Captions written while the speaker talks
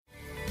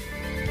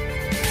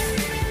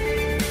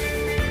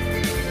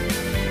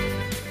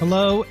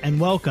Hello and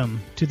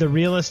welcome to the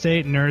Real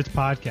Estate Nerds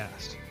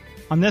Podcast.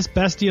 On this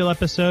Best Deal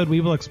episode,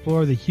 we will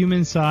explore the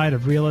human side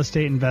of real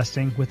estate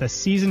investing with a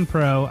seasoned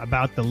pro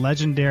about the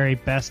legendary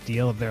best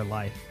deal of their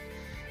life.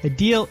 A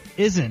deal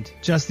isn't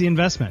just the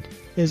investment,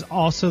 it is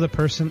also the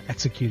person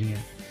executing it.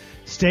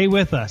 Stay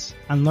with us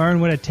and learn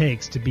what it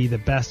takes to be the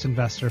best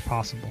investor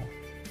possible.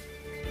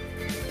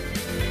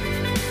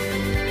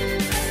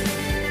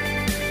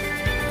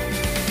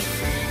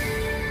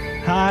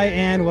 Hi,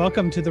 and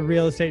welcome to the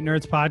Real Estate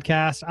Nerds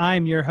Podcast.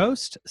 I'm your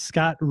host,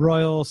 Scott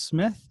Royal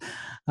Smith.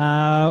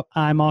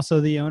 I'm also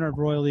the owner of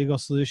Royal Legal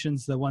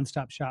Solutions, the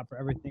one-stop shop for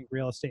everything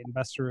real estate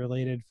investor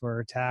related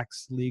for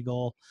tax,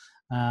 legal,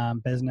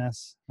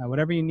 business,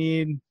 whatever you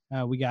need.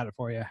 We got it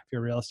for you if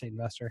you're a real estate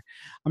investor.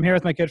 I'm here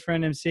with my good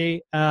friend,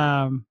 MC.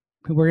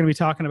 We're going to be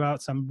talking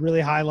about some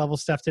really high-level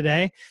stuff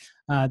today.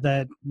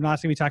 That we're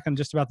not going to be talking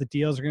just about the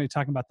deals. We're going to be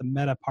talking about the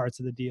meta parts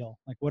of the deal.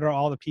 Like, what are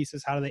all the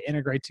pieces? How do they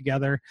integrate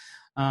together?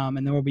 And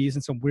then we'll be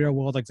using some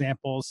real-world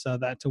examples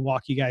to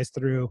walk you guys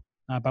through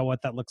about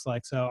what that looks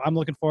like. So I'm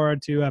looking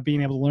forward to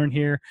being able to learn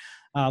here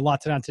a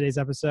lot on today's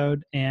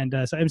episode. And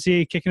so,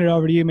 MC, kicking it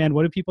over to you, man.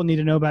 What do people need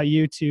to know about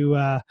you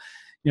to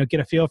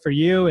get a feel for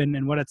you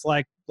and what it's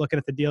like looking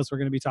at the deals we're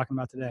going to be talking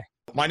about today?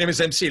 My name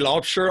is MC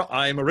Laubscher.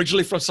 I'm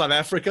originally from South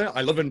Africa.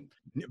 I live in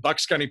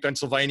Bucks County,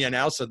 Pennsylvania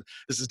now, so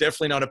this is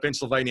definitely not a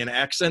Pennsylvanian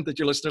accent that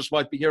your listeners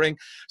might be hearing.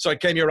 So I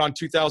came here around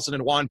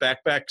 2001,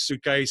 backpack,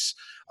 suitcase,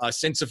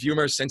 sense of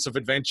humor, sense of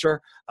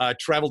adventure,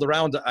 traveled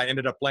around. I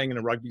ended up playing in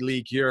a rugby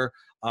league here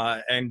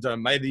and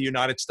made the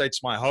United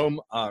States my home,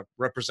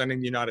 representing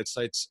the United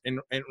States in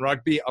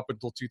rugby up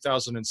until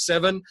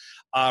 2007.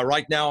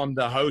 Right now, I'm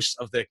the host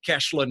of the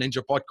Cashflow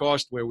Ninja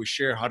podcast, where we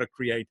share how to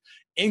create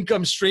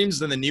income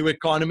streams in the new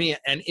economy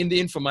and in the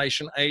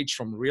information age,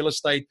 from real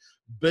estate,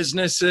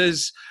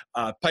 businesses,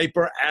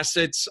 paper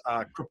assets,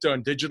 crypto,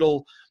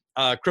 digital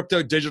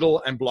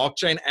and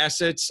blockchain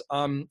assets,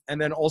 and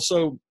then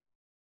also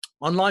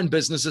online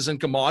businesses and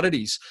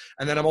commodities.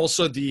 And then I'm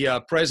also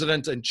the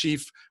president and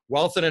chief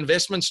wealth and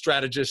investment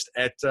strategist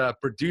at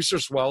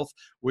Producers Wealth,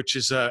 which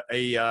is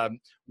a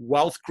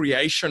wealth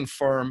creation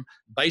firm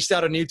based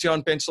out of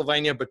Newtown,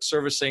 Pennsylvania, but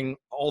servicing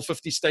all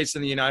 50 states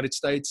in the United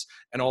States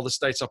and all the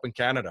states up in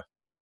Canada.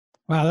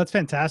 Wow, that's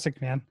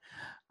fantastic, man.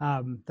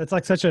 That's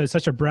like such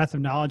a breadth of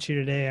knowledge here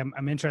today.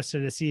 I'm interested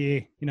to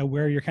see,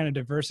 where your kind of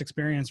diverse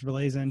experience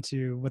relays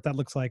into what that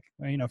looks like,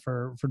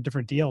 for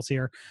different deals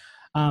here.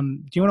 Do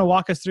you want to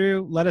walk us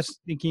through? Can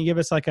you give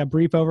us like a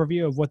brief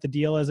overview of what the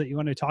deal is that you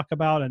want to talk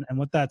about and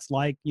what that's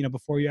like,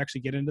 before you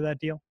actually get into that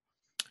deal?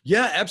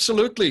 Yeah,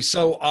 absolutely.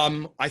 So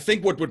I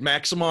think what would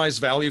maximize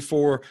value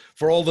for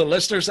all the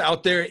listeners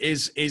out there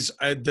is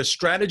the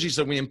strategies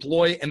that we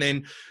employ, and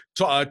then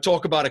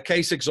talk about a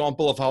case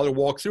example of how to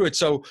walk through it.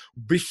 So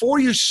before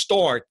you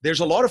start, there's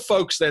a lot of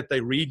folks that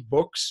they read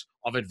books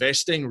of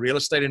investing, real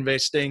estate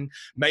investing.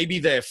 Maybe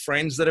they have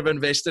friends that have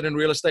invested in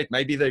real estate.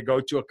 Maybe they go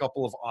to a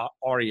couple of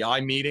REI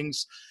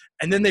meetings,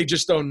 and then they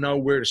just don't know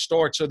where to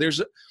start. So there's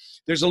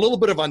a little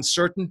bit of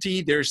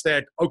uncertainty. There's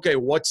that, okay,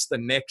 what's the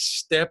next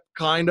step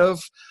kind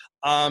of?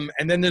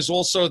 And then there's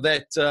also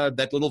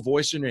that little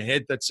voice in your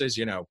head that says,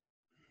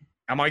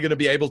 am I going to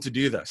be able to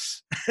do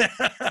this?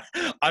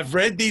 I've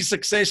read these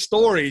success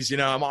stories,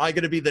 am I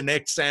going to be the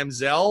next Sam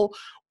Zell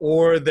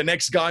or the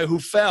next guy who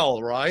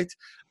fell, right?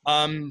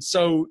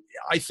 So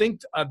I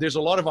think there's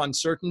a lot of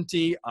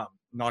uncertainty,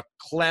 not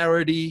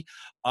clarity,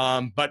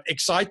 but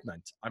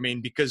excitement. I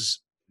mean,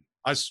 because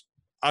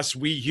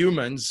we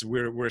humans,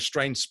 we're a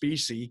strange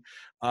species.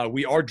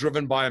 We are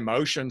driven by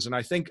emotions. And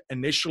I think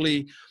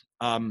initially,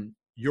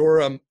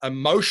 your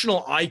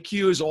emotional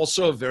IQ is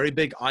also a very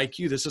big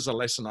IQ. This is a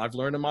lesson I've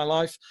learned in my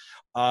life.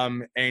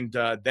 And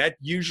that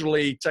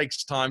usually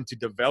takes time to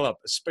develop,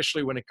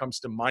 especially when it comes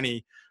to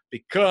money,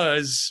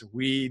 because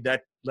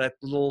that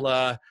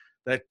little,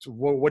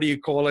 what do you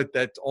call it?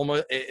 That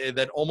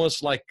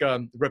almost like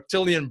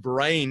reptilian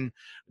brain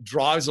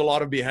drives a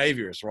lot of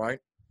behaviors, right?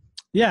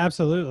 Yeah,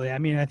 absolutely. I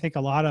mean, I think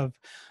a lot of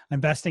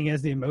investing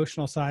is the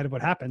emotional side of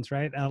what happens,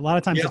 right? A lot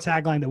of times the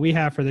tagline that we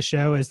have for the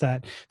show is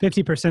that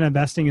 50%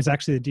 investing is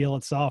actually the deal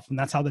itself. And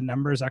that's how the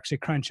numbers actually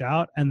crunch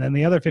out. And then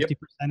the other 50%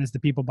 is the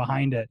people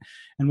behind it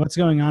and what's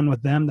going on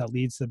with them that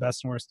leads to the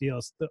best and worst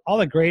deals. All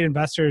the great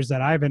investors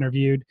that I've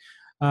interviewed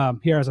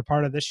here as a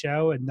part of this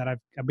show and that I've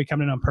become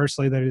to know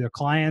personally, that are either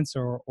clients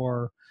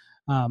or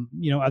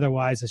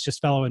otherwise it's just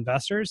fellow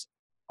investors.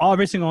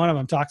 Every single one of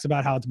them talks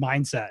about how it's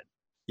mindset.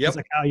 Yep. It's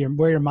like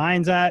where your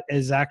mind's at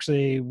is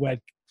actually what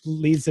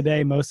leads the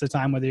day most of the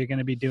time, whether you're going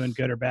to be doing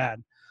good or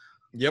bad.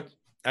 Yep,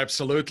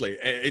 absolutely.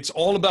 It's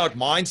all about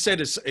mindset.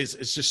 Is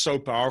just so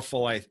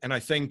powerful. I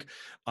think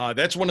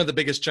that's one of the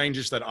biggest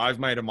changes that I've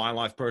made in my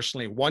life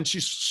personally. Once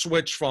you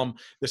switch from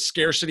the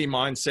scarcity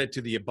mindset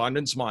to the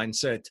abundance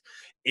mindset,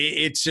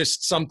 it's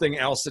just something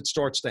else that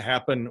starts to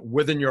happen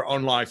within your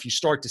own life. You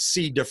start to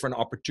see different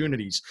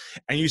opportunities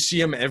and you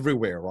see them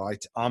everywhere,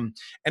 right? And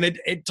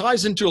it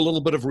ties into a little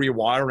bit of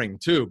rewiring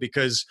too,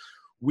 because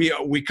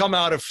we come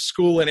out of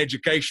school and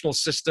educational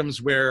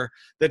systems where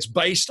that's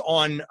based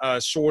on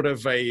sort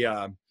of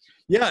a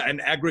Yeah, an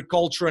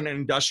agriculture and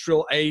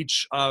industrial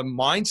age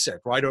mindset,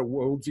 right? A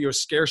worldview of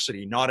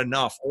scarcity, not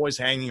enough, always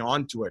hanging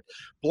on to it.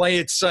 Play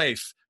it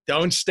safe.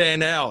 Don't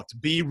stand out.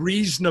 Be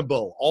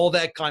reasonable. All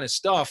that kind of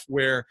stuff.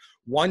 Where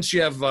once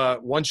you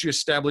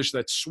establish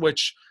that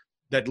switch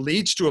that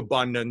leads to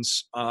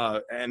abundance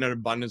and an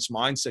abundance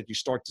mindset, you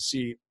start to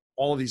see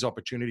all of these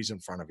opportunities in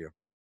front of you.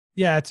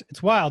 Yeah,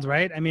 it's wild,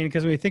 right? I mean,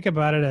 because when we think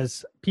about it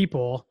as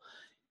people,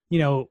 you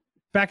know,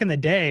 back in the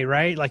day,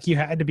 right? Like you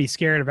had to be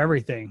scared of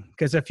everything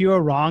because if you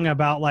were wrong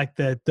about like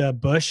the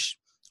bush,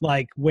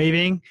 like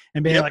waving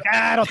and being like,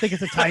 I don't think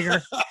it's a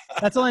tiger.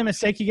 That's only a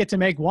mistake you get to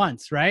make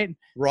once, right?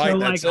 Right. So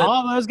like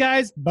all those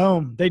guys,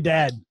 boom, they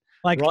dead.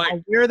 Like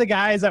we're the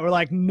guys that were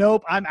like,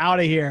 nope, I'm out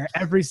of here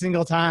every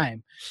single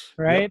time,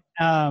 right?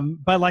 Yep.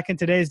 But like in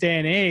today's day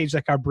and age,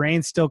 like our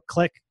brains still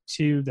click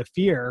to the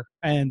fear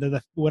and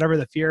the whatever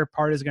the fear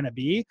part is going to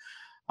be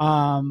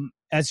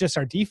as just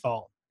our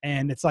default.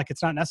 And it's like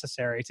it's not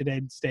necessary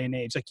today's day and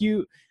age. Like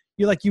you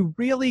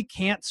really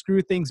can't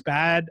screw things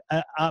bad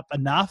up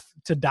enough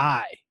to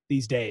die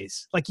these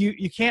days. Like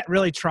you can't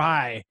really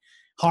try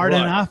hard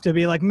enough to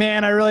be like,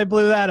 man, I really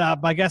blew that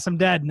up. I guess I'm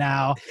dead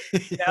now.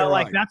 You know,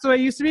 like that's the way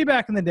it used to be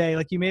back in the day.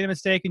 Like you made a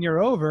mistake and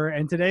you're over.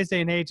 And today's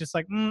day and age, it's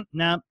like,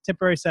 no,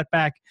 temporary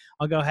setback.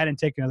 I'll go ahead and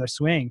take another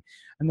swing.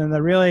 And then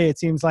it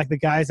seems like the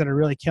guys that are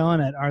really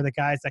killing it are the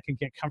guys that can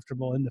get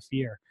comfortable in the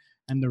fear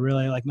and to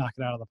really like knock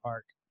it out of the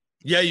park.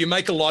 Yeah, you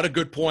make a lot of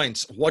good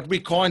points. What we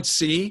can't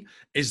see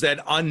is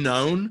that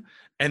unknown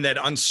and that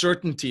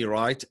uncertainty,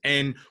 right?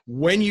 And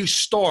when you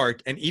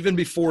start, and even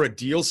before a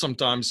deal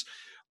sometimes,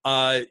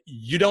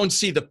 you don't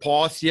see the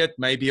path yet,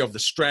 maybe of the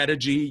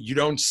strategy. You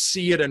don't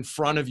see it in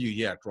front of you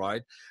yet,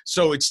 right?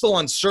 So it's still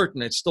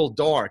uncertain. It's still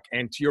dark.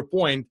 And to your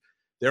point,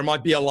 there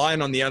might be a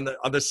lion on the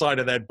other side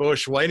of that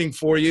bush waiting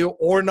for you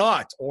or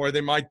not, or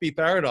there might be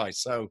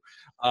paradise. So,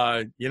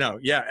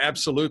 yeah,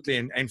 absolutely.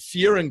 And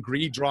fear and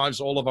greed drives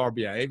all of our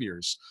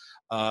behaviors,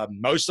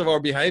 most of our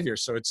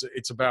behaviors. So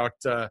it's about,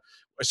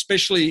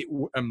 especially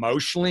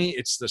emotionally,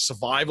 it's the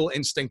survival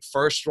instinct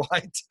first,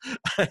 right?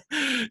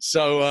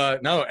 So,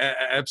 no,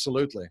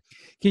 absolutely.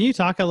 Can you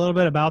talk a little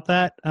bit about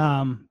that?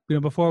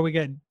 Before we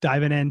get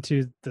diving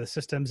into the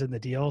systems and the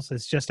deals,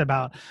 it's just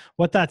about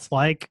what that's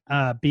like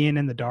being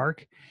in the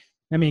dark.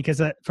 I mean,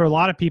 because for a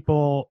lot of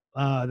people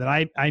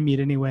that I meet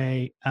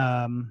anyway,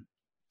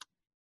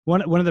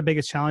 one of the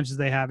biggest challenges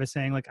they have is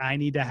saying like, I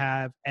need to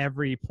have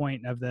every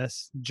point of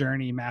this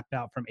journey mapped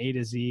out from A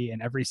to Z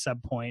and every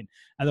sub point.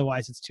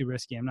 Otherwise it's too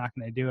risky. I'm not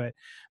going to do it.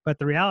 But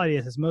the reality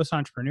is most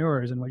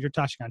entrepreneurs, and what you're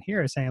touching on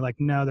here is saying like,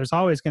 no, there's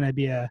always going to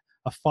be a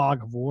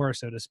fog of war,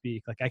 so to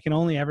speak. Like I can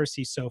only ever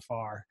see so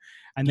far.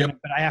 And then,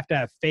 but I have to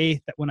have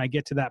faith that when I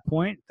get to that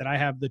point that I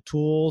have the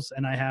tools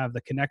and I have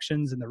the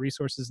connections and the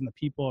resources and the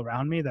people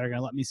around me that are going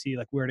to let me see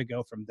like where to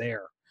go from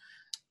there.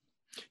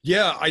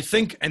 Yeah, I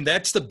think, and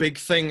that's the big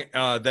thing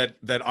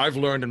that I've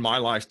learned in my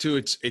life too.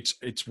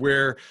 It's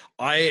where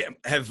I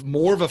have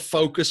more of a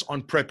focus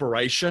on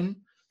preparation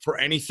for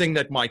anything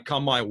that might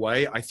come my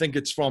way. I think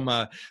it's from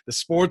the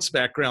sports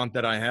background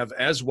that I have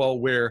as well,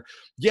 where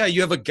you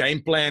have a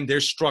game plan,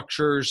 there's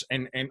structures,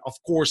 and of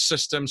course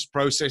systems,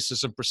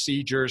 processes, and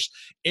procedures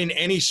in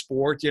any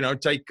sport.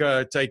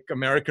 Take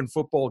American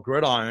football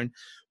gridiron,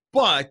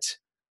 but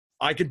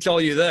I can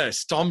tell you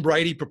this: Tom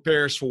Brady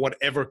prepares for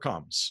whatever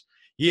comes.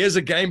 He has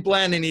a game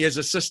plan and he has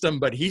a system,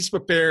 but he's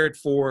prepared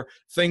for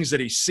things that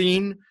he's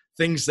seen,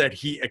 things that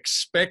he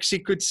expects he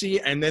could see,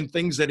 and then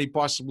things that he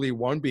possibly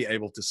won't be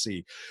able to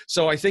see.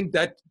 So I think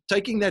that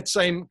taking that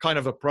same kind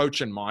of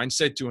approach and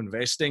mindset to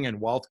investing and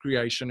wealth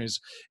creation is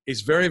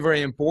very,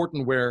 very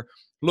important. Where,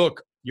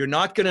 look, you're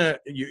not gonna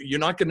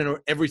know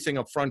everything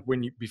up front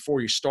before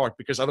you start,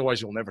 because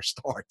otherwise you'll never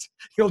start.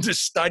 You'll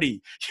just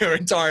study your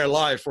entire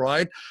life,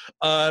 right?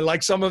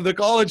 Like some of the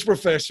college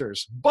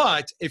professors.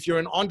 But if you're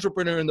an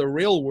entrepreneur in the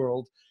real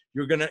world,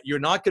 you're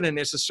not gonna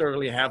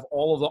necessarily have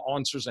all of the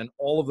answers and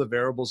all of the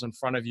variables in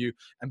front of you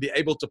and be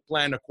able to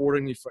plan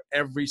accordingly for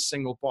every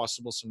single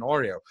possible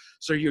scenario.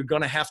 So you're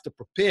gonna have to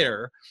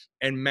prepare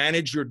and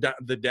manage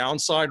the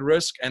downside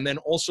risk, and then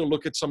also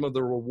look at some of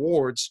the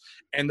rewards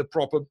and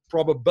the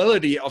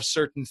probability of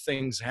certain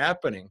things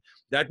happening.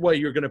 That way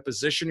you're gonna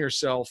position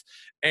yourself,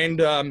 and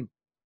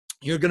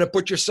you're going to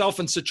put yourself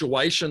in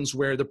situations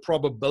where the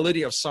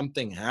probability of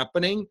something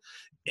happening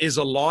is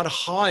a lot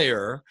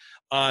higher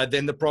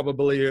than the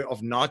probability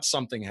of not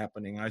something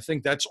happening. I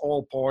think that's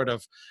all part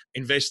of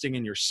investing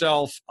in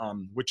yourself,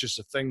 which is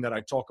the thing that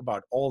I talk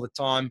about all the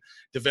time.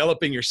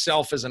 Developing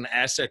yourself as an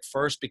asset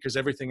first, because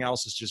everything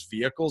else is just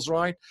vehicles,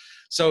 right?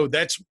 So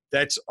that's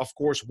of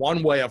course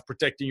one way of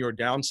protecting your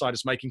downside,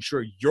 is making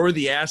sure you're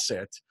the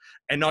asset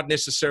and not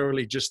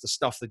necessarily just the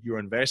stuff that you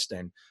invest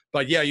in.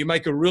 But yeah, you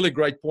make a really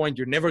great point.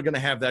 You're never going to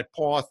have that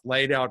path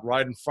laid out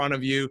right in front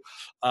of you.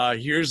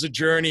 Here's the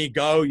journey,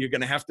 go. You're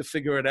going to have to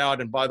figure it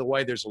out. And by the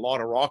way, there's a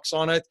lot of rocks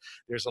on it.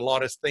 There's a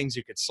lot of things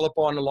you could slip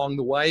on along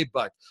the way.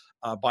 But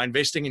by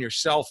investing in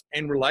yourself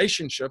and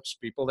relationships,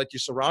 people that you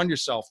surround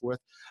yourself with,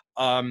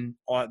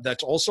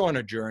 that's also on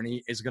a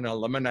journey, is going to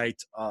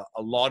eliminate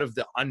a lot of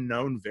the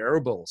unknown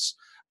variables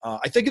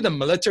I think in the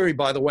military,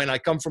 by the way, and I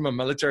come from a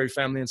military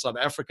family in South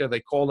Africa, they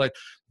call it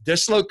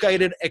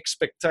dislocated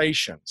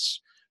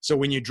expectations. So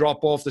when you drop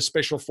off the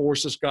special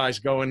forces guys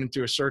going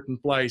into a certain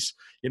place,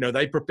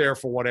 they prepare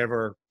for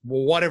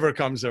whatever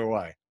comes their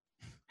way.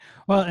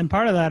 Well, and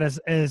part of that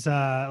is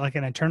like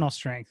an internal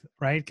strength,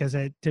 right? Because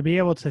to be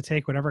able to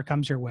take whatever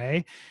comes your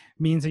way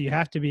means that you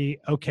have to be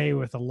okay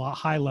with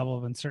high level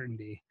of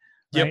uncertainty,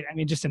 right? Yep. I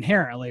mean, just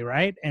inherently,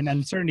 right? And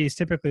uncertainty is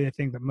typically the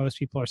thing that most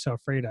people are so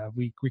afraid of.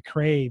 We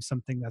crave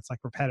something that's like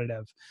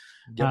repetitive.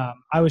 Yep.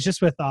 I was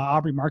just with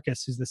Aubrey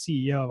Marcus, who's the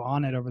CEO of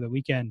Onnit, over the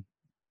weekend.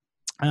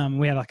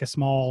 We had like a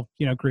small,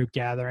 group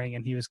gathering,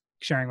 and he was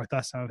sharing with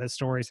us some of his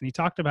stories. And he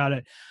talked about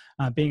it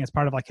being as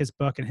part of like his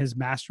book and his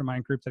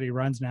mastermind group that he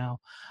runs now,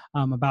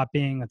 about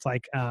being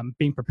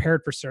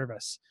prepared for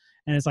service.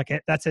 And it's like,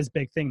 that's his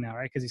big thing now,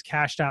 right? Because he's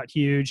cashed out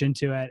huge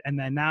into it. And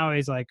then now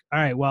he's like, all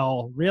right,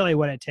 well, really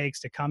what it takes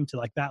to come to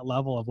like that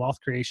level of wealth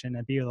creation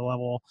and be at the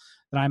level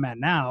that I'm at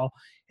now,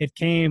 it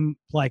came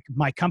like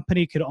my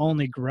company could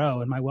only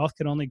grow and my wealth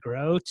could only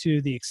grow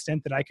to the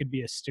extent that I could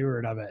be a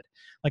steward of it.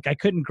 Like I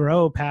couldn't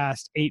grow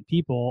past 8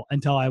 people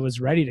until I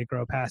was ready to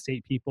grow past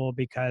 8 people,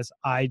 because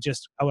I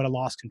would have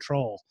lost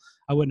control.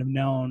 I wouldn't have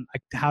known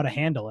like how to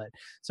handle it.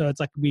 So it's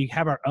like we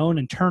have our own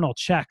internal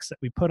checks that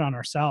we put on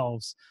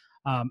ourselves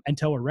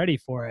until we're ready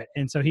for it.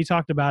 And so he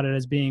talked about it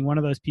as being one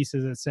of those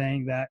pieces of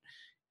saying that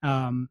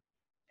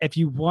if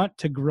you want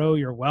to grow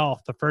your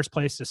wealth, the first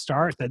place to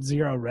start that's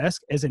zero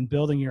risk is in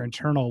building your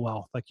internal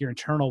wealth, like your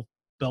internal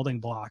building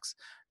blocks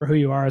for who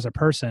you are as a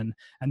person,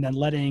 and then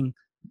letting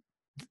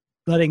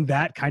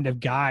that kind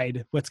of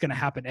guide what's going to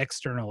happen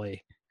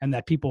externally, and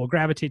that people will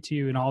gravitate to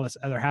you and all this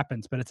other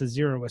happens. But it's a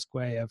zero risk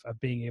way of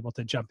being able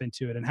to jump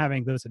into it and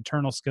having those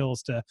internal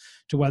skills to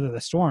weather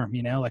the storm.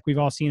 Like we've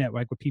all seen it,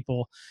 like when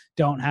people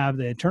don't have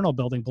the internal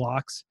building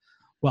blocks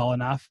well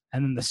enough,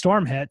 and then the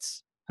storm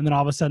hits, and then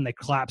all of a sudden they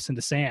collapse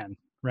into sand.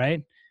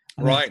 Right.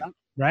 Right.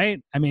 Right.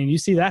 I mean, you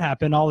see that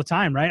happen all the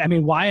time, right? I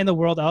mean, why in the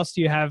world else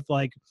do you have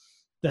like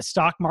the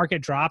stock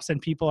market drops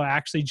and people are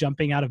actually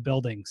jumping out of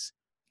buildings?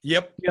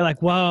 Yep. You're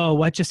like, whoa,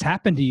 what just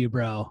happened to you,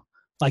 bro?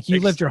 Like you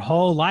lived your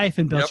whole life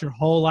and built your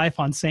whole life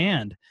on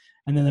sand.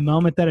 And then the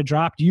moment that it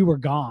dropped, you were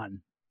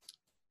gone.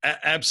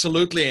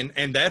 Absolutely.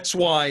 And that's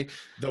why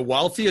the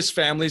wealthiest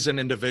families and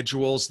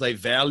individuals, they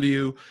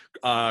value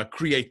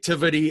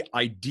creativity,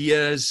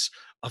 ideas,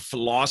 a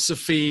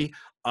philosophy,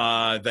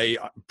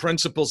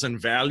 principles and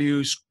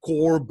values,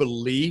 core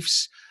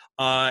beliefs,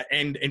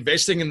 and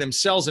investing in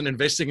themselves and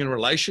investing in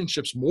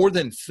relationships more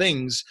than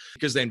things,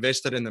 because they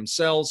invested in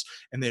themselves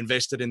and they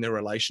invested in their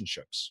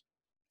relationships.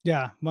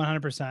 Yeah,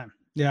 100%.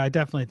 Yeah, I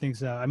definitely think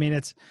so. I mean,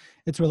 it's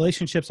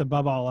relationships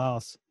above all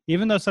else,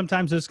 even though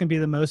sometimes those can be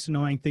the most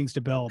annoying things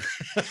to build.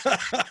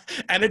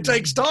 And it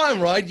takes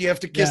time, right? You have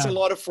to kiss a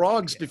lot of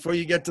frogs before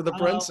you get to the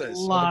princess. A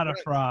lot of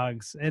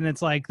frogs. And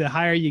it's like the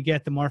higher you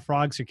get, the more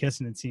frogs you're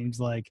kissing, it seems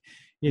like,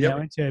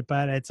 into it.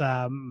 But it's,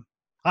 I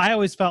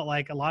always felt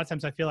like a lot of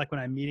times I feel like when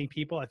I'm meeting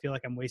people, I feel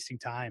like I'm wasting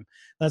time.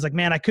 I was like,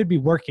 man, I could be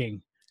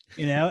working,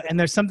 and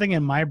there's something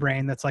in my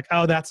brain that's like,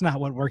 oh, that's not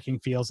what working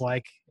feels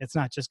like. It's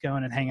not just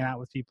going and hanging out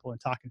with people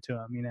and talking to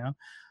them,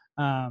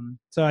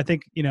 So I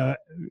think,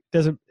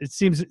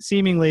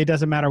 seemingly it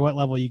doesn't matter what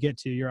level you get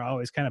to, you're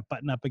always kind of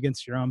butting up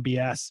against your own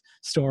BS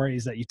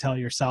stories that you tell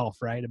yourself,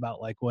 right? About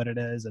like what it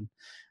is. And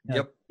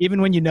even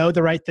when you know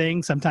the right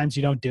thing, sometimes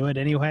you don't do it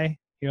anyway.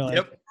 You're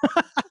like,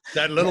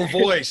 that little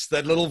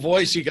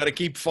voice, you got to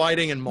keep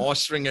fighting and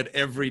mastering it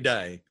every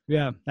day.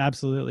 Yeah,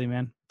 absolutely,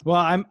 man.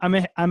 Well,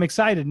 I'm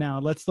excited now.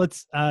 Let's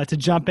to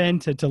jump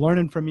into to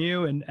learning from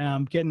you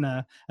and getting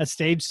a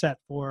stage set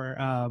for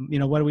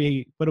what do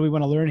we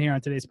want to learn here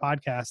on today's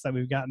podcast that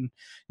we've gotten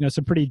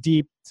some pretty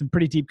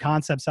deep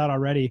concepts out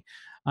already.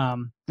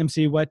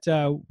 MC, what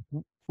do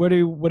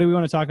we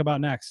want to talk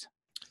about next?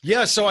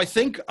 Yeah, so I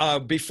think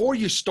before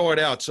you start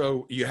out,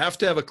 so you have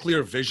to have a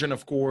clear vision,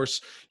 of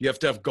course. You have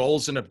to have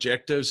goals and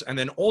objectives, and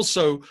then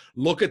also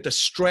look at the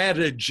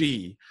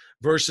strategy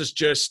versus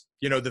just,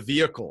 the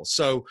vehicle.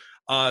 So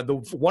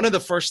one of the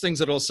first things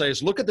that I'll say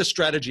is look at the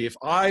strategy. If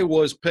I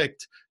was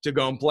picked to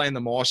go and play in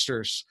the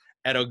Masters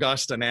at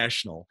Augusta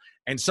National,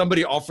 and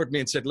somebody offered me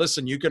and said,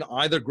 listen, you can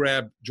either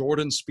grab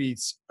Jordan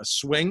Spieth's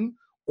swing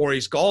or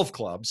his golf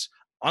clubs,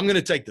 I'm going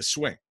to take the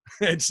swing.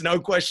 It's no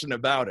question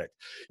about it.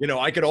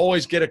 I could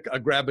always get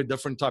grab a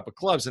different type of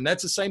clubs. And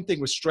that's the same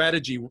thing with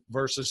strategy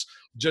versus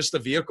just the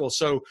vehicle.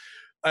 So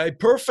a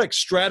perfect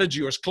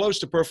strategy, or as close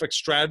to perfect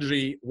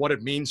strategy, what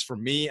it means for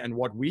me and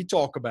what we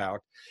talk about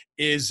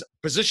is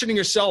positioning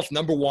yourself,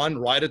 number one,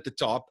 right at the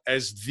top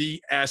as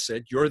the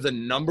asset. You're the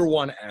number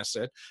one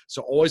asset.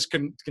 So always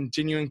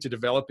continuing to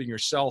developing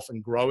yourself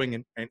and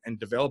growing and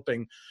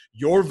developing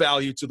your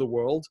value to the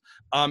world.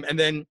 And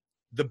then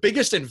the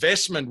biggest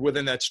investment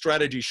within that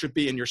strategy should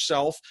be in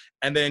yourself,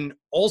 and then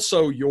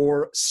also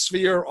your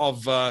sphere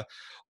of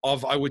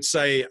I would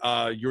say,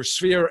 your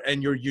sphere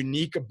and your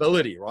unique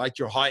ability, right?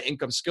 Your high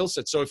income skill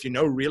set. So if you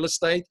know real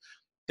estate,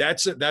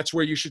 that's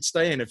where you should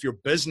stay. And if your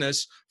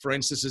business, for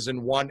instance, is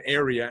in one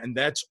area and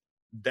that's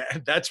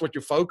that's what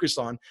you're focused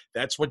on.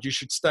 That's what you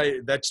should stay.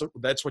 That's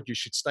what you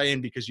should stay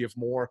in, because you have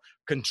more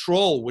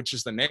control, which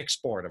is the next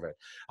part of it.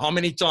 How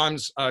many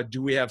times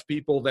do we have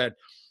people that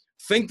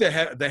think they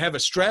have a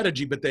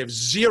strategy, but they have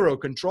zero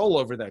control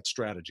over that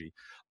strategy?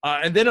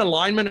 And then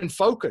alignment and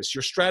focus.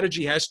 Your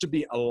strategy has to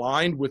be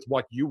aligned with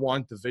what you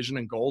want, the vision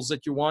and goals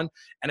that you want,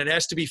 and it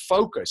has to be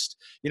focused.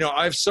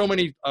 I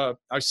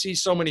see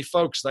so many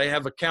folks, they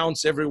have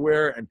accounts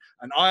everywhere and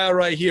an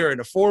IRA here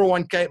and a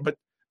 401k,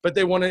 but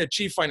they want to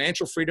achieve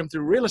financial freedom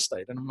through real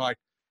estate. And I'm like,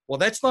 well,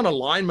 that's not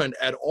alignment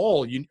at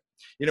all.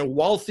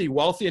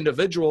 Wealthy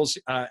individuals,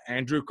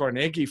 Andrew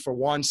Carnegie, for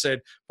one, said,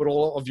 put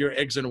all of your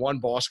eggs in one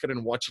basket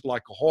and watch it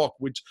like a hawk,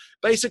 which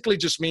basically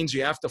just means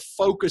you have to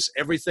focus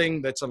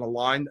everything that's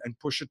aligned and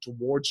push it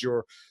towards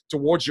your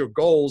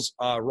goals,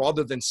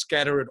 rather than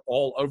scatter it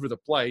all over the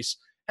place,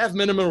 have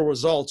minimal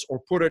results,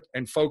 or put it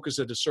and focus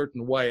it a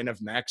certain way and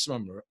have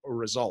maximum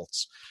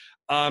results.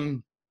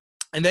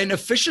 And then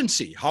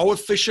efficiency. How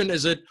efficient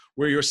is it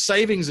where your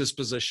savings is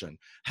positioned?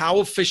 How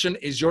efficient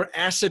is your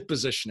asset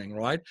positioning,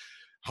 right?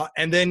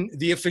 And then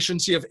the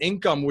efficiency of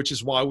income, which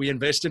is why we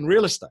invest in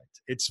real estate.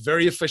 It's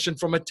very efficient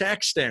from a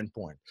tax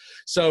standpoint.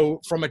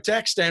 So from a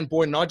tax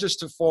standpoint, not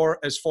just as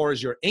far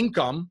as your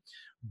income,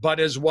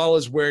 but as well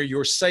as where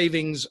your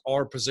savings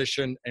are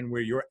positioned and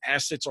where your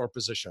assets are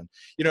positioned.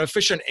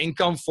 Efficient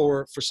income,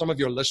 for some of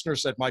your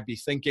listeners that might be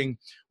thinking,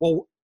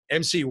 well,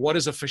 MC, what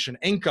is efficient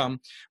income?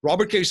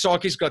 Robert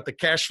Kiyosaki's got the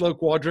cash flow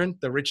quadrant,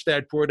 the Rich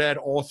Dad, Poor Dad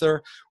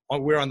author.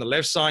 Where on the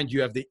left side,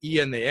 you have the E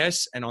and the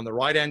S, and on the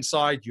right-hand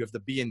side, you have the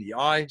B and the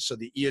I. So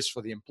the E is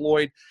for the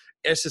employed,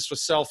 S is for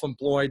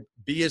self-employed,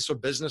 B is for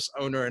business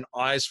owner, and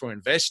I is for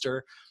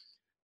investor.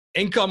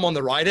 Income on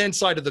the right-hand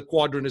side of the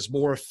quadrant is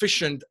more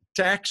efficient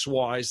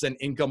tax-wise than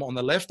income on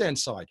the left-hand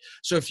side.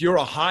 So if you're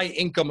a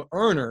high-income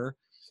earner,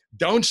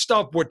 don't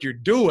stop what you're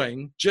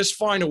doing. Just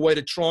find a way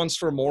to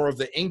transfer more of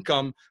the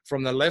income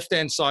from the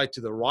left-hand side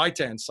to the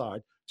right-hand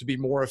side to be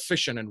more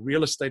efficient. And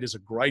real estate is a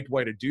great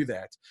way to do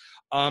that.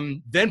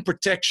 Then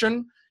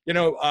protection, you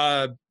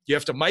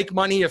have to make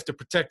money, you have to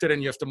protect it,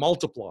 and you have to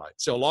multiply it.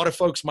 So a lot of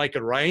folks make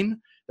it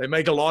rain. They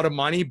make a lot of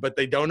money, but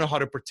they don't know how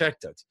to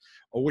protect it,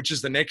 which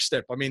is the next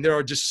step. I mean, there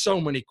are just so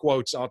many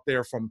quotes out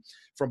there from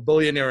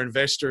billionaire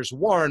investors,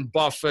 Warren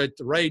Buffett,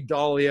 Ray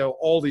Dalio,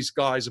 all these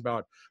guys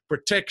about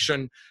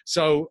protection.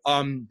 So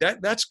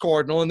that's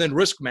cardinal. And then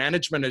risk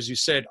management, as you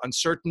said,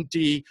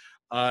 uncertainty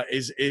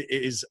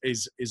is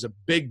a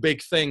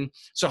big thing.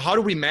 So how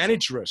do we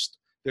manage risk?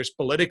 There's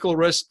political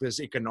risk, there's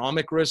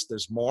economic risk,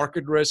 there's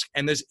market risk,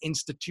 and there's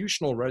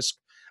institutional risk,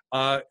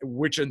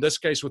 which in this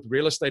case with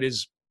real estate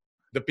is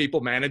the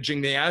people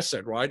managing the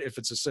asset, right? If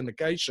it's a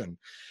syndication.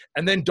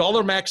 And then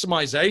dollar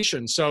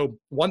maximization. So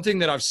one thing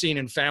that I've seen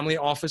in family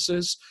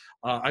offices,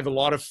 I have a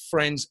lot of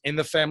friends in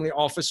the family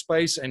office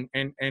space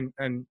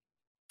and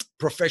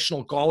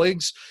professional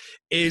colleagues,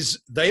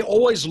 is they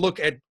always look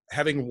at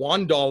having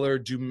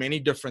 $1 do many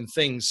different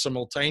things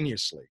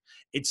simultaneously.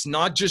 It's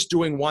not just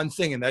doing one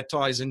thing, and that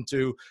ties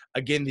into,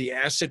 again, the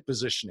asset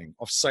positioning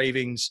of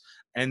savings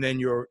and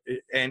then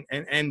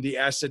and the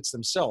assets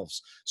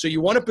themselves. So you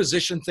want to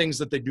position things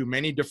that they do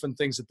many different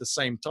things at the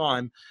same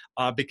time,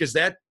 because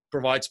that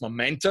provides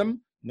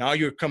momentum. Now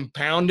you're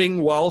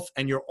compounding wealth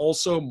and you're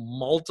also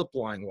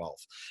multiplying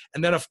wealth.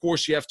 And then, of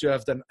course, you have to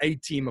have an A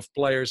team of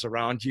players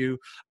around you,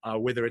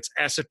 whether it's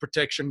asset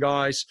protection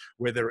guys,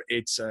 whether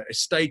it's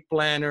estate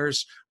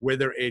planners,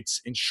 whether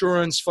it's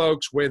insurance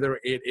folks, whether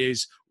it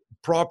is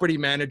property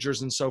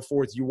managers and so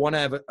forth. You want to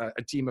have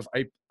a team of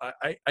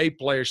A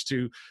players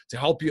to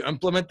help you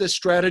implement this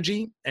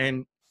strategy.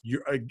 And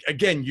you're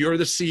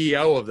the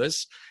CEO of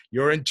this.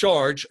 You're in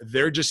charge.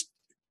 They're just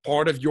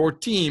part of your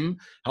team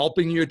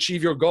helping you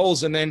achieve your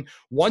goals. And then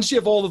once you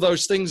have all of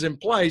those things in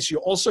place, you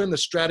also in the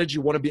strategy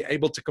want to be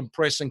able to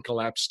compress and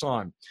collapse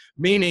time.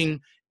 Meaning,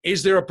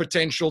 is there a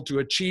potential to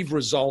achieve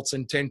results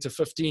in 10 to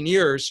 15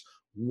 years?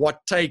 What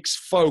takes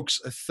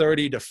folks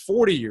 30 to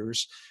 40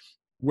 years?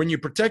 When you're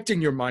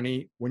protecting your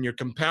money, when you're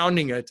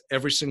compounding it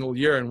every single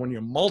year, and when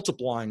you're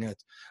multiplying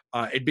it,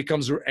 it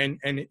becomes, and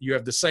you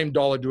have the same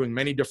dollar doing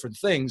many different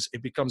things,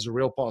 it becomes a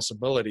real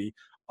possibility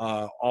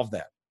of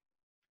that.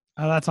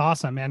 Oh, that's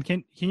awesome, man.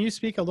 Can you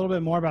speak a little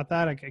bit more about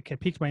that? It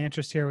piqued my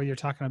interest here when you're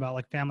talking about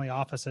like family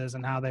offices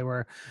and how they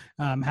were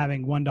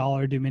having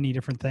 $1 do many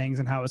different things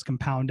and how it was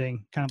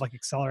compounding, kind of like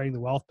accelerating the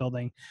wealth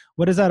building.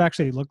 What does that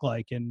actually look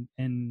like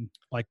in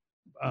like,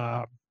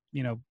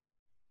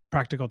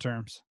 practical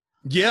terms?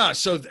 Yeah.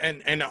 So,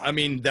 and I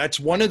mean, that's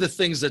one of the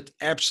things that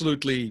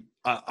absolutely,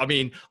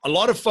 a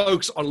lot of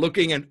folks are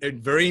looking at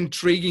very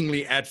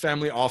intriguingly at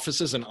family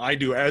offices, and I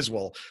do as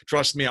well.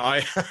 Trust me,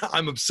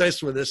 I'm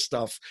obsessed with this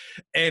stuff.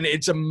 And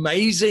it's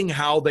amazing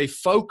how they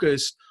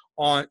focus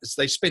on,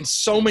 they spend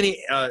so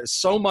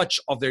much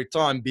of their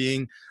time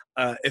being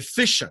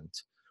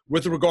efficient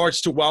with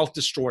regards to wealth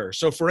destroyer.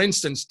 So for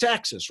instance,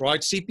 taxes,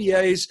 right?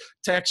 CPAs,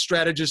 tax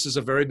strategists is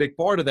a very big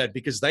part of that,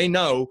 because they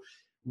know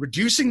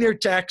reducing their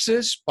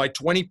taxes by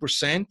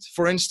 20%,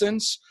 for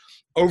instance,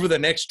 over the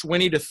next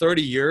 20 to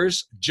 30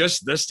 years,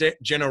 just this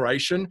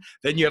generation,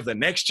 then you have the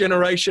next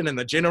generation and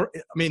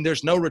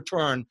there's no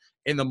return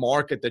in the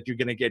market that you're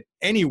going to get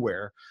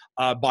anywhere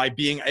by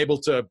being able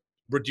to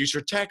reduce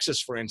your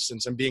taxes, for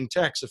instance, and being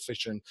tax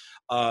efficient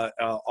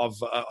of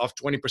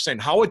 20%.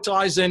 How it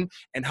ties in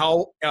and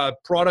how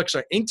products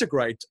are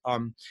integrate.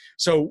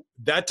 So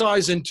that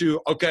ties into,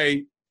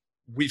 okay,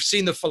 we've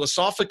seen the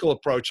philosophical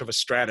approach of a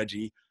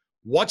strategy.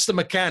 What's the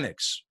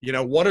mechanics?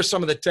 What are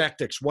some of the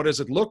tactics? What does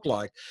it look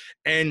like?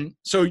 And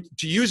so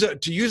to use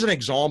an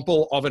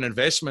example of an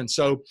investment.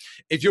 So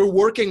if you're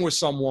working with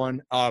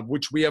someone,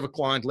 which we have a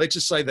client, let's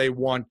just say they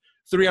want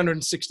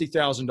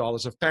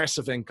 $360,000 of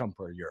passive income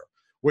per year,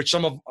 which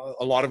a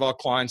lot of our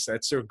clients,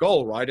 that's their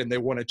goal, right? And they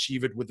want to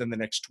achieve it within the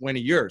next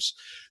 20 years.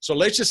 So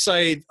let's just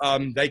say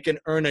they can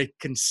earn a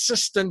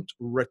consistent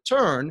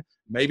return,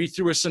 maybe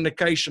through a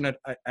syndication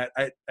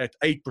at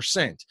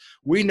 8%.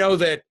 We know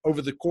that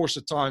over the course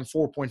of time,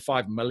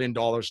 $4.5 million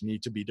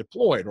need to be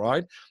deployed,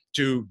 right,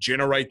 to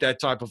generate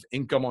that type of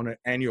income on an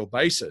annual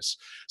basis.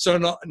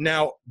 So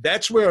now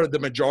that's where the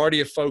majority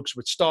of folks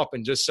would stop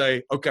and just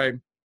say, okay,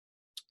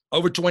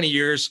 over 20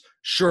 years,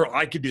 sure,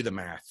 I could do the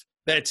math.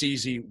 That's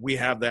easy. We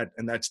have that,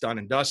 and that's done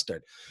and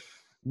dusted.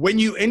 When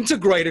you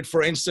integrate it,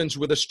 for instance,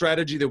 with a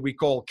strategy that we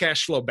call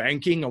cash flow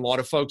banking, a lot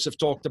of folks have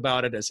talked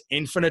about it as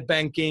infinite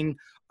banking,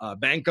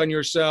 bank on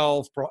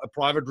yourself, a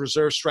private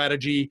reserve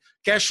strategy.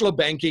 Cash flow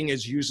banking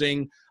is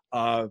using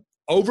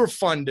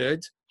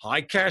overfunded,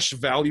 high cash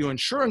value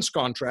insurance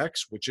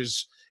contracts, which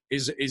is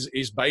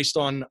based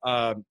on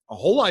a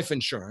whole life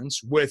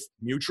insurance with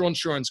mutual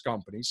insurance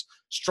companies,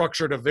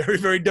 structured a very,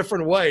 very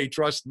different way,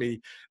 trust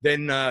me,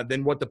 than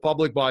what the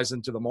public buys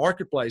into the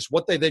marketplace.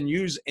 What they then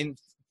use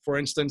for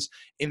instance,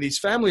 in these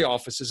family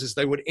offices is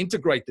they would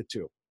integrate the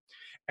two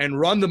and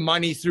run the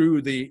money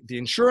through the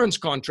insurance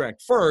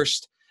contract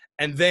first,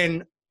 and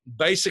then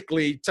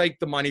basically take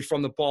the money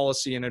from the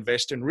policy and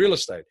invest in real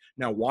estate.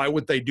 Now, why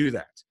would they do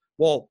that?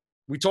 Well,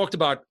 we talked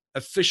about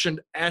efficient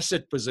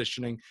asset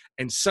positioning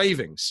and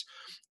savings.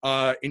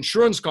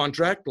 Insurance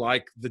contract,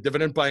 like the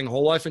dividend-paying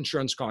whole life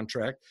insurance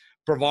contract,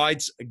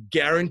 provides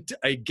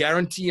a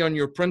guarantee on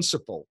your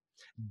principal,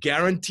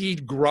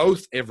 guaranteed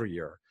growth every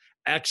year,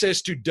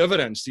 access to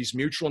dividends. These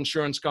mutual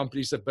insurance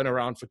companies that have been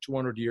around for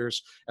 200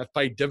 years have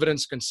paid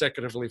dividends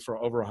consecutively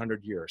for over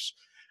 100 years.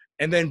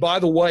 And then, by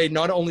the way,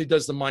 not only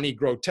does the money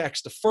grow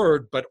tax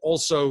deferred, but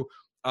also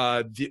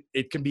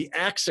it can be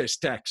accessed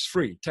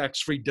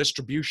tax-free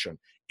distribution.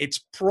 It's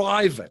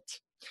private.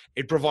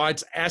 It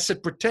provides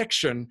asset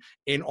protection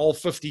in all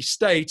 50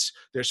 states.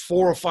 There's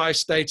 4 or 5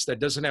 states that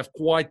doesn't have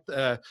quite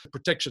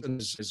protection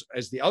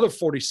as the other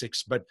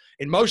 46, but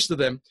in most of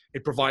them,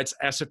 it provides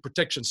asset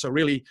protection. So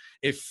really,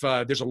 if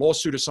there's a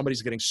lawsuit or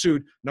somebody's getting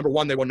sued, number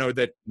one, they will know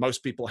that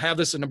most people have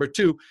this, and number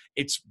two,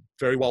 it's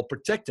very well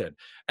protected.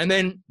 And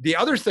then the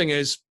other thing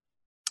is,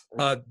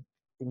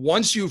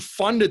 once you've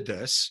funded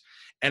this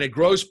and it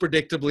grows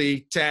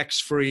predictably,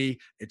 tax-free,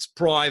 it's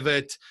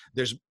private,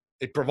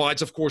 it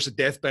provides, of course, a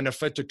death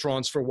benefit to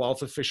transfer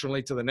wealth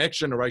efficiently to the next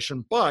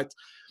generation. But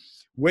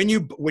when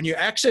you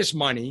access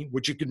money,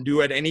 which you can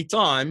do at any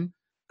time,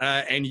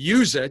 and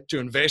use it to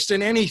invest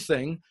in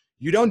anything,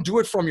 you don't do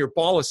it from your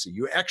policy.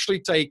 You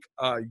actually take,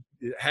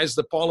 it has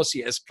the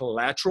policy as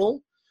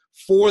collateral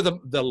for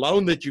the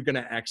loan that you're going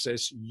to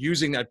access,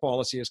 using that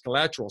policy as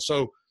collateral.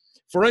 So,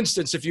 for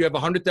instance, if you have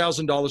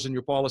 $100,000 in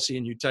your policy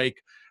and you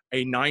take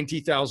a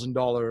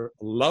 $90,000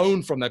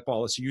 loan from that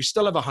policy, you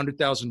still have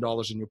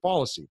 $100,000 in your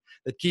policy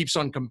that keeps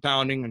on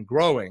compounding and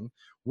growing,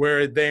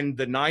 where then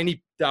the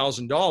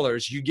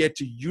 $90,000, you get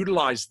to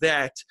utilize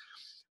that,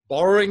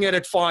 borrowing it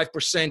at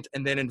 5%,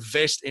 and then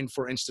invest in,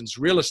 for instance,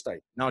 real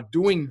estate. Now,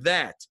 doing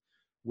that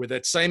with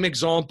that same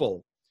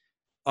example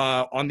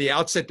on the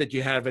outset that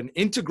you have, and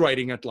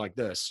integrating it like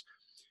this,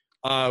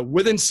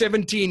 within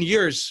 17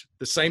 years,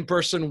 the same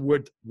person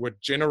would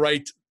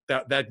generate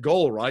that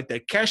goal, right?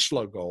 That cash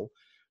flow goal.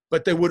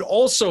 But they would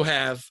also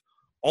have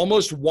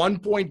almost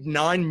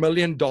 $1.9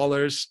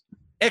 million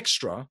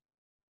extra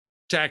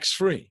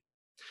tax-free.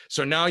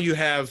 So now you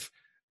have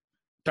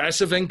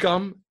passive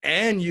income,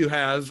 and you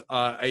have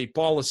a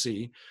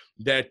policy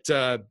that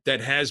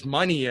has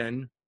money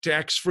in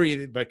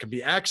tax-free, that can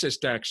be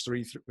accessed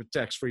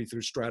tax-free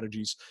through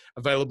strategies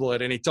available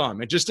at any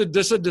time. And just a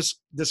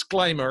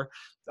disclaimer,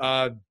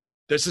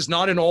 this is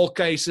not in all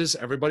cases.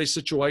 Everybody's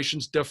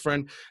situation's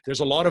different.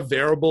 There's a lot of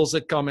variables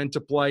that come into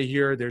play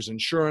here. There's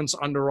insurance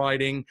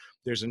underwriting.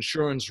 There's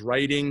insurance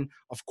rating.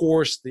 Of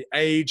course, the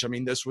age. I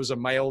mean, this was a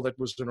male that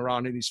was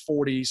around in his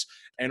 40s,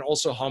 and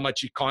also how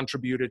much he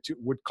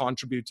would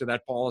contribute to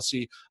that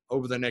policy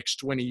over the next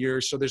 20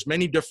 years. So there's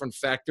many different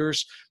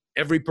factors.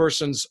 Every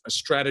person's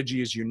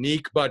strategy is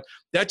unique, but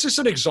that's just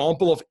an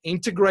example of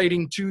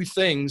integrating two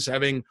things,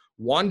 having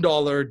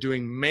 $1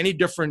 doing many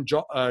different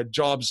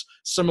jobs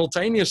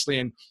simultaneously.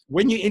 And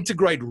when you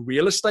integrate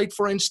real estate,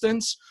 for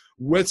instance,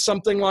 with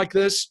something like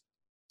this,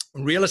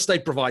 Real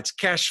estate provides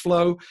cash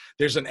flow.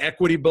 There's an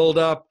equity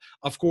buildup.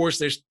 Of course,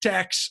 there's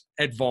tax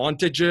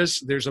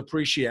advantages. There's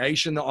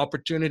appreciation, the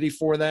opportunity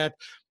for that.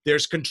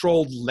 There's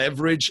controlled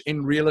leverage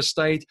in real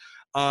estate.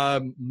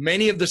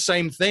 Many of the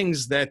same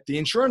things that the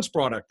insurance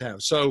product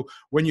has. So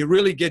when you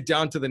really get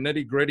down to the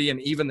nitty gritty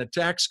and even the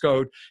tax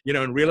code,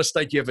 in real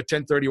estate, you have a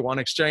 1031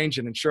 exchange.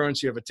 In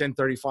insurance, you have a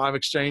 1035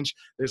 exchange.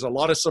 There's a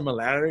lot of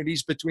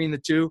similarities between the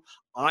two.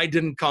 I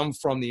didn't come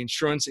from the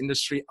insurance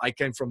industry. I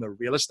came from the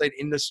real estate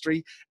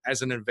industry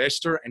as an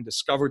investor and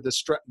discovered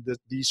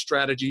these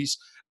strategies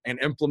and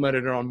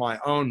implemented it on my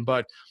own.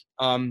 But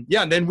and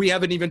then we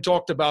haven't even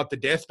talked about the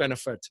death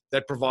benefit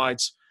that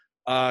provides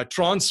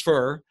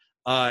transfer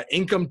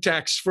income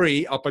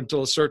tax-free up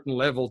until a certain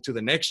level to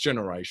the next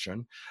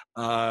generation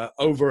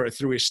over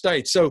through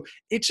estate. So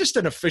it's just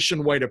an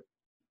efficient way to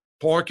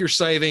park your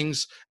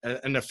savings,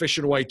 an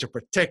efficient way to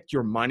protect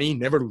your money,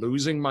 never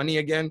losing money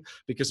again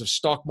because of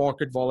stock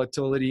market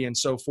volatility and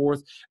so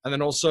forth. And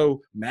then also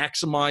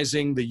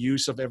maximizing the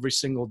use of every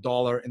single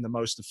dollar in the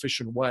most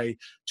efficient way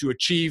to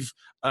achieve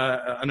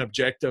an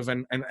objective.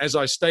 And as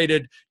I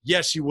stated,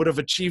 yes, you would have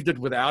achieved it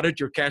without it,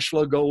 your cash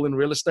flow goal in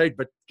real estate,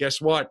 but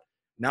guess what?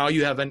 Now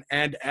you have an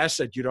and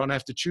asset. You don't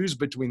have to choose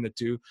between the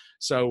two.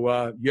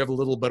 So you have a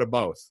little bit of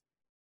both.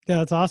 Yeah,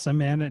 that's awesome,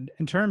 man. And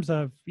in terms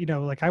of,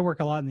 like I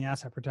work a lot in the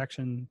asset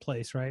protection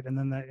place, right? And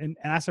then in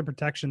asset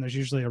protection, there's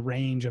usually a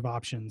range of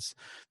options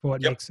for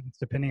what makes sense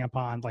depending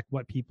upon like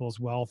what people's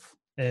wealth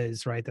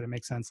is, right? That it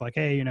makes sense. Like,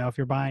 hey, if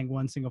you're buying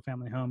one single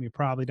family home, you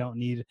probably don't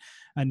need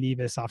a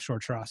Nevis offshore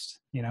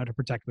trust, to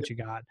protect what you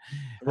got.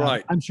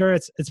 Right. I'm sure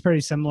it's pretty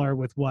similar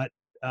with what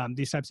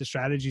these types of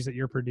strategies that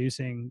you're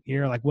producing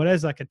here. Like what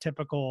is like a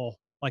typical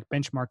like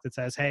benchmark that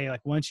says, hey,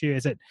 like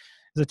is it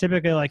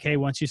typically like, hey,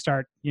 once you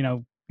start,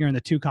 you're in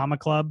the 2 comma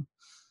club,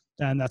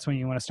 and that's when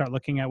you want to start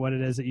looking at what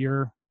it is that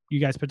you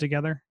guys put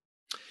together?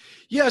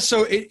 Yeah,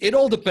 so it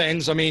all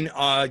depends. I mean,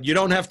 you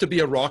don't have to be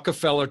a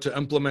Rockefeller to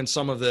implement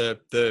some of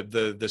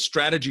the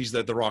strategies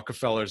that the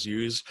Rockefellers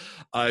use,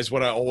 is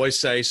what I always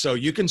say. So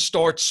you can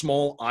start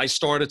small. I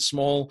started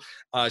small,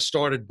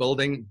 started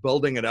building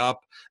it up,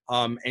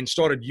 and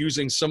started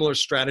using similar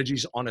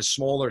strategies on a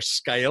smaller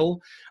scale.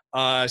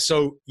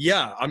 So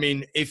yeah, I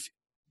mean,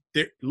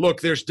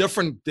 there's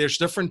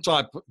different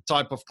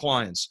type of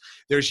clients.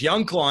 There's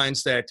young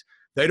clients that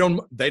they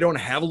don't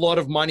have a lot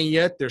of money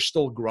yet. They're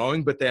still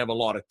growing, but they have a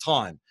lot of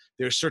time.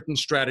 There's certain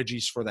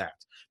strategies for that.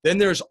 Then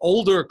there's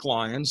older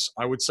clients,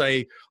 I would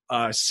say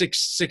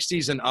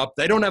 60s and up.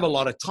 They don't have a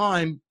lot of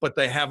time, but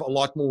they have a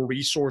lot more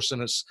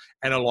resources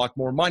and a lot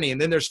more money.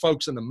 And then there's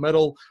folks in the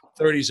middle,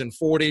 30s and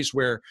 40s,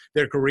 where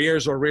their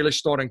careers are really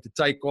starting to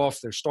take off.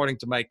 They're starting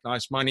to make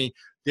nice money.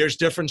 There's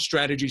different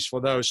strategies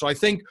for those. So I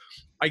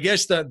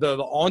guess that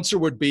the answer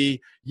would be,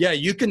 yeah,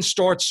 you can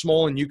start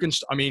small, and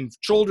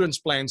children's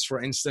plans,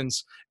 for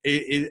instance,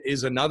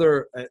 is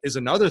another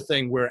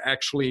thing where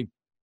actually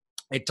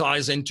it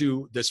ties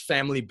into this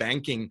family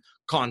banking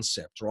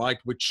concept, right?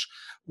 Which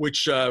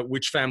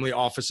family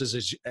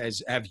offices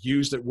have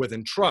used it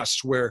within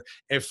trusts, where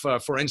if,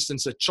 for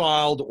instance, a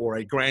child or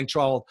a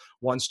grandchild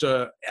wants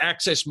to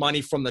access money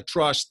from the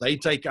trust, they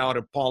take out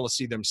a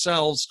policy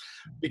themselves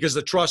because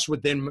the trust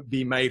would then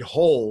be made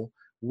whole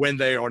when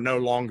they are no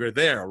longer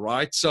there,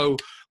 right? So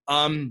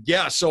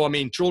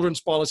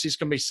children's policies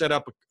can be set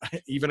up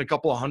even a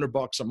couple of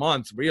 $100 a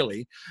month,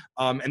 really.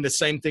 And the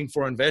same thing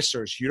for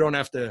investors. You don't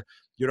have to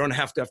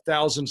have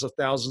thousands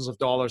of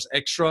dollars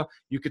extra.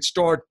 You could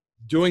start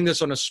doing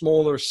this on a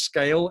smaller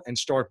scale and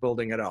start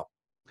building it up.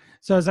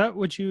 So is that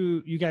what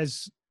you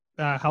guys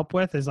help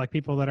with, is like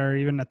people that are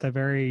even at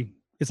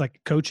it's like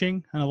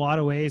coaching in a lot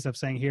of ways of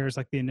saying, here's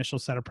like the initial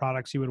set of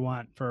products you would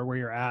want for where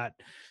you're at.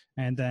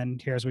 And then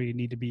here's where you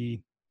need to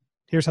be.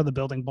 Here's how the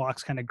building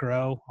blocks kind of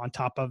grow on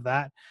top of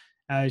that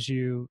as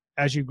you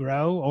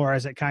grow? Or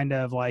is it kind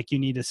of like you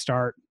need to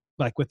start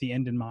like with the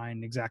end in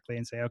mind exactly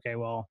and say, okay,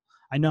 well,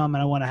 I know I'm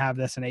going to want to have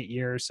this in 8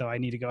 years, so I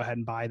need to go ahead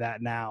and buy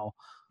that now?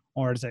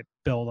 Or does it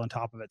build on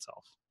top of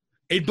itself?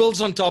 It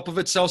builds on top of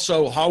itself.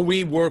 So how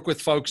we work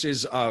with folks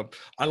is I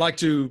like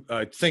to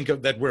think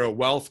of that we're a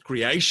wealth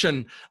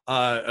creation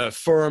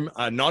firm,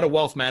 not a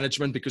wealth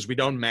management, because we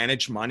don't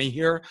manage money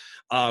here.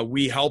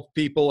 We help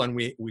people, and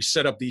we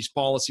set up these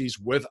policies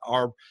with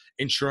our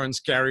insurance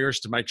carriers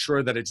to make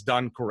sure that it's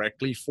done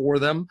correctly for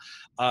them.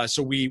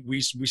 So we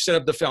set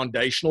up the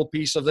foundational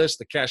piece of this,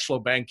 the cash flow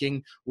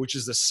banking, which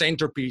is the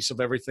centerpiece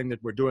of everything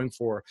that we're doing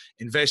for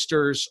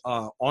investors,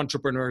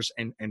 entrepreneurs,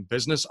 and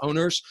business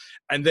owners.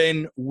 And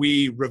then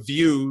we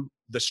review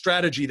the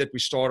strategy that we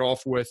start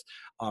off with.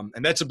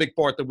 And that's a big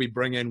part that we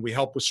bring in. We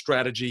help with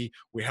strategy.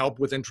 We help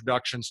with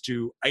introductions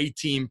to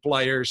A-team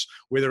players,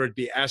 whether it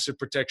be asset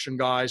protection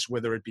guys,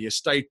 whether it be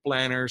estate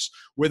planners,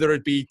 whether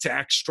it be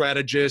tax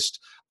strategists,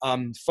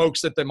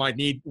 folks that they might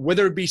need,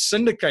 whether it be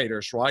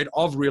syndicators, right,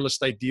 of real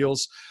estate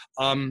deals.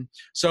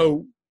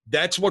 So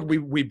that's what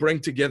we bring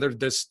together,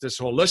 this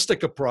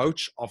holistic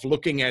approach of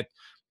looking at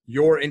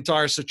your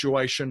entire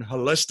situation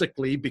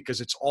holistically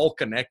because it's all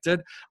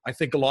connected. I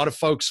think a lot of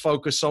folks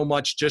focus so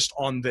much just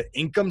on the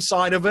income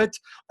side of it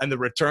and the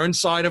return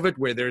side of it,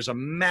 where there's a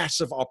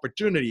massive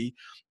opportunity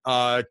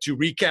to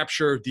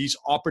recapture these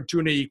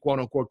opportunity, quote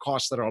unquote,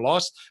 costs that are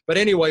lost. But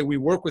anyway, we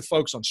work with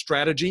folks on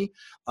strategy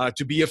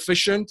to be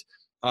efficient.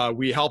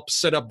 We help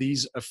set up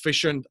these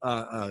efficient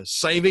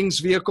savings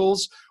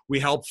vehicles. We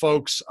help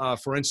folks,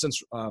 for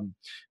instance,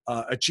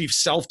 achieve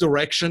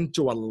self-direction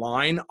to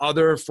align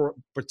other for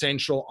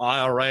potential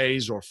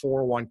IRAs or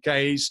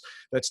 401ks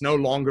that's no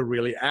longer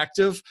really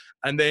active.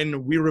 And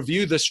then we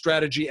review this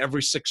strategy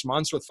every 6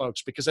 months with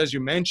folks because, as you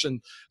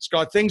mentioned,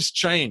 Scott, things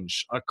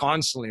change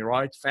constantly,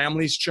 right?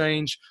 Families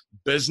change,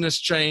 business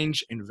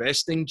change,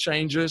 investing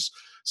changes.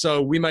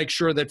 So we make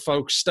sure that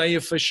folks stay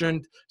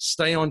efficient,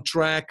 stay on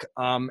track,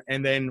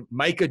 and then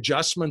make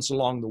adjustments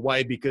along the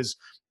way because,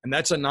 and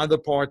that's another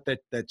part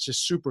that's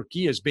just super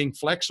key, is being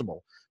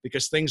flexible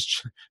because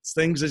things,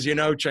 as you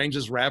know,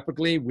 changes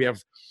rapidly. We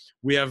have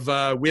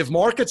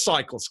market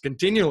cycles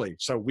continually.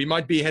 So we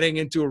might be heading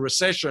into a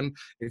recession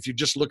if you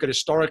just look at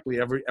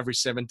historically every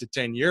 7 to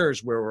 10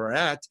 years where we're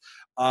at.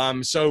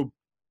 So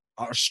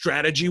our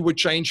strategy would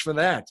change for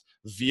that.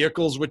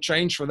 Vehicles would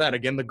change for that.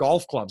 Again, the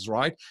golf clubs,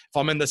 right? If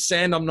I'm in the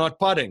sand, I'm not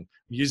putting.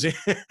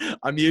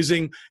 I'm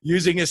using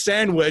a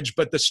sand wedge,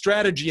 but the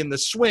strategy and the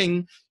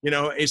swing,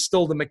 is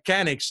still, the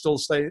mechanics still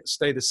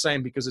stay the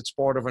same because it's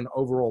part of an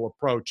overall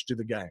approach to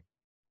the game.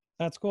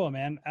 That's cool,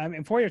 man. I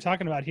mean, for what you're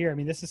talking about here, I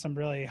mean, this is some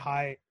really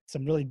high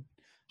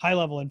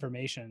level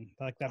information,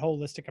 like that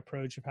holistic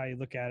approach of how you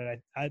look at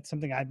it. It's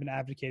something I've been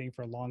advocating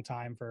for a long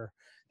time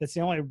that's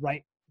the only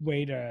right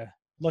way to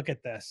look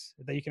at this,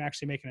 that you can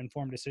actually make an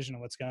informed decision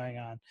on what's going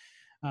on.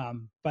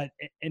 But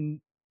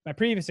in my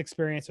previous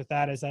experience with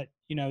that is that,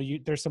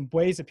 there's some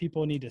ways that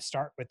people need to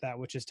start with that,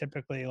 which is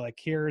typically like,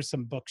 here's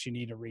some books you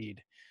need to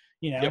read,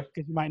 because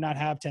you might not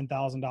have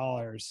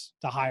 $10,000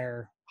 to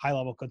hire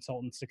high-level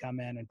consultants to come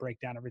in and break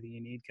down everything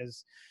you need.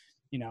 Because,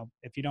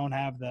 if you don't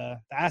have the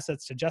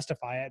assets to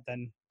justify it,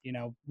 then,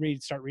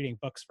 start reading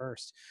books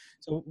first.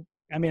 So,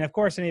 I mean, of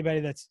course, anybody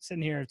that's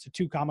sitting here, it's a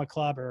 2 comma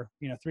club or,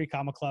 3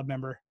 comma club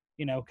member,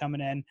 coming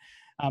in.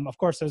 Of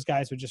course, those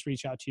guys would just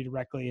reach out to you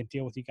directly and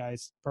deal with you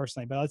guys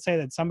personally. But let's say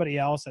that somebody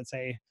else that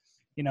say,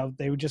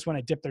 they would just want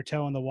to dip their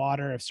toe in the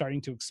water of starting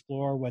to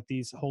explore what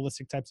these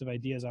holistic types of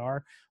ideas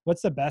are.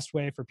 What's the best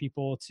way for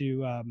people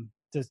to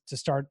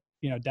start,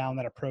 down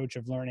that approach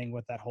of learning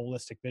what that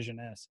holistic vision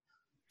is?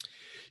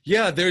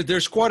 Yeah,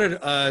 there's quite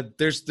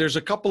there's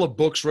a couple of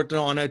books written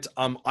on it.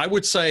 I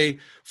would say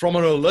from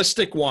an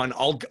holistic one,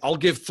 I'll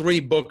give 3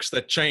 books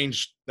that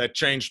changed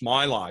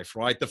my life.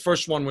 Right, the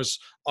first one was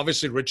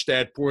obviously Rich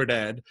Dad Poor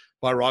Dad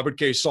by Robert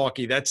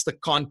Kiyosaki. That's the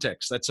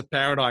context. That's a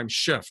paradigm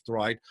shift,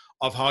 right,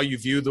 of how you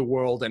view the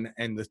world and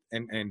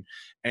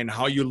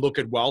how you look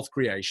at wealth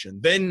creation.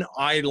 Then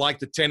I like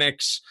the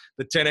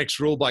 10x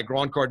rule by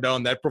Grant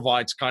Cardone. That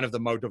provides kind of the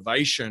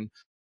motivation.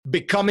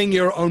 Becoming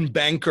Your Own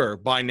Banker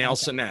by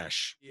Nelson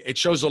Nash. It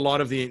shows a lot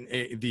of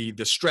the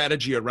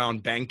strategy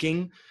around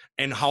banking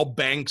and how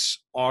banks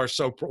are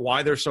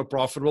why they're so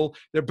profitable.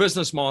 Their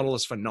business model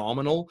is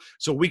phenomenal.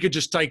 So we could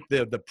just take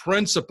the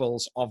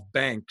principles of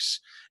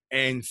banks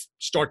and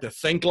start to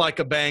think like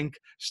a bank,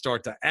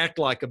 start to act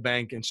like a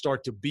bank, and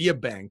start to be a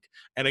bank.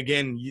 And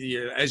again,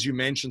 as you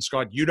mentioned,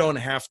 Scott, you don't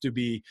have to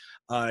be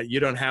a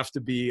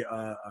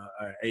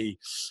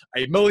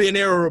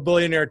millionaire or a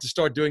billionaire to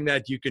start doing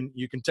that. You can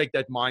take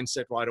that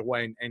mindset right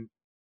away, and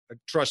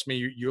trust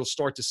me, you'll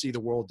start to see the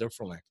world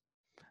differently.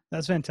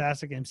 That's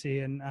fantastic,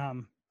 MC. And I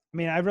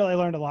mean, I really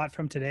learned a lot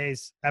from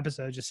today's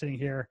episode, just sitting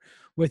here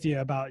with you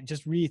about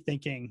just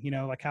rethinking,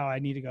 like how I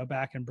need to go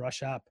back and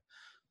brush up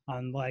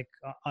on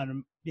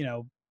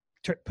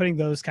putting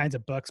those kinds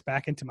of books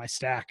back into my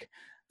stack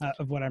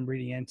of what I'm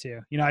reading into.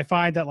 I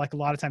find that like a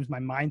lot of times my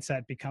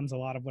mindset becomes a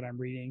lot of what I'm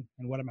reading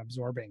and what I'm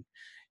absorbing,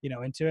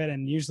 into it.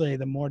 And usually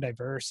the more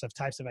diverse of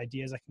types of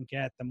ideas I can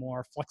get, the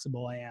more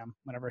flexible I am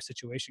whenever a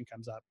situation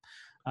comes up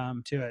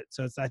to it.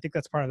 So I think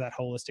that's part of that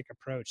holistic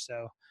approach.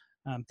 So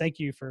thank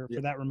you for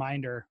that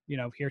reminder,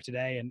 here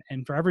today.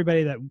 And for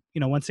everybody that,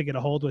 wants to get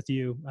a hold with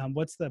you,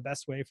 what's the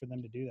best way for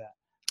them to do that?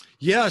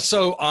 Yeah,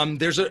 so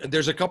there's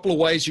a couple of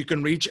ways you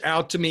can reach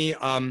out to me.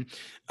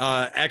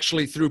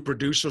 Actually through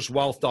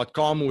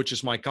producerswealth.com, which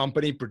is my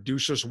company,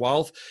 Producers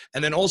Wealth.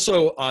 And then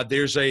also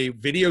there's a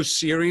video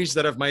series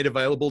that I've made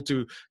available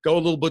to go a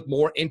little bit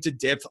more into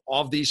depth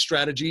of these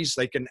strategies.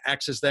 They can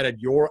access that at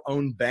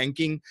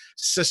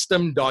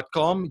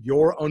yourownbankingsystem.com,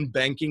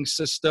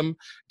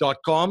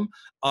 yourownbankingsystem.com.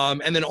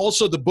 And then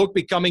also the book,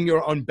 Becoming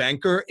Your Own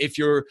Banker. If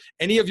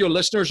any of your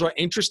listeners are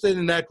interested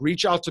in that,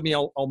 reach out to me.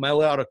 I'll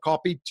mail out a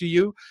copy to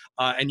you.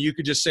 And you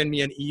could just send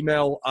me an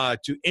email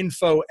to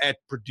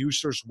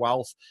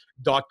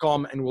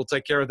info@producerswealth.com, and we'll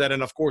take care of that.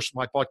 And of course,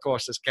 my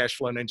podcast is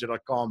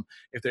cashflowninja.com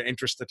if they're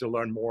interested to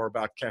learn more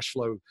about cash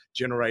flow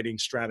generating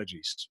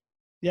strategies.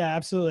 Yeah,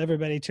 absolutely.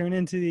 Everybody tune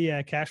into the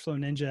Cashflow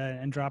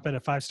Ninja and drop it a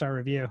 5-star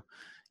review,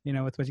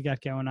 with what you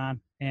got going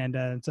on.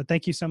 And so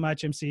thank you so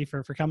much, MC,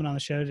 for coming on the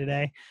show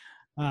today.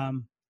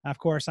 Of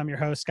course, I'm your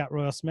host, Scott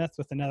Royal Smith,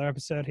 with another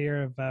episode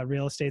here of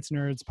Real Estate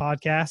Nerds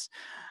podcast.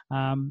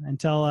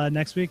 Until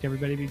next week,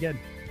 everybody be good.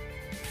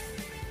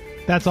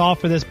 That's all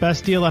for this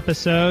Best Deal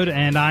episode,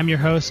 and I'm your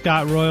host,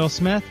 Scott Royal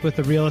Smith, with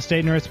the Real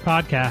Estate Nerds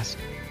podcast.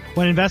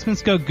 When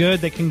investments go good,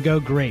 they can go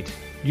great.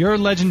 Your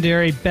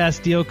legendary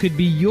best deal could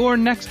be your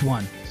next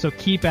one, so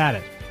keep at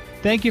it.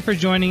 Thank you for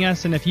joining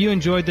us, and if you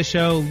enjoyed the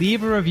show,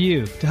 leave a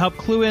review to help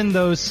clue in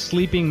those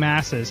sleeping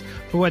masses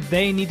for what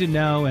they need to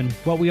know and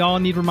what we all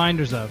need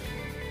reminders of.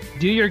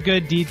 Do your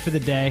good deed for the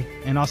day,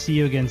 and I'll see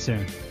you again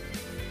soon.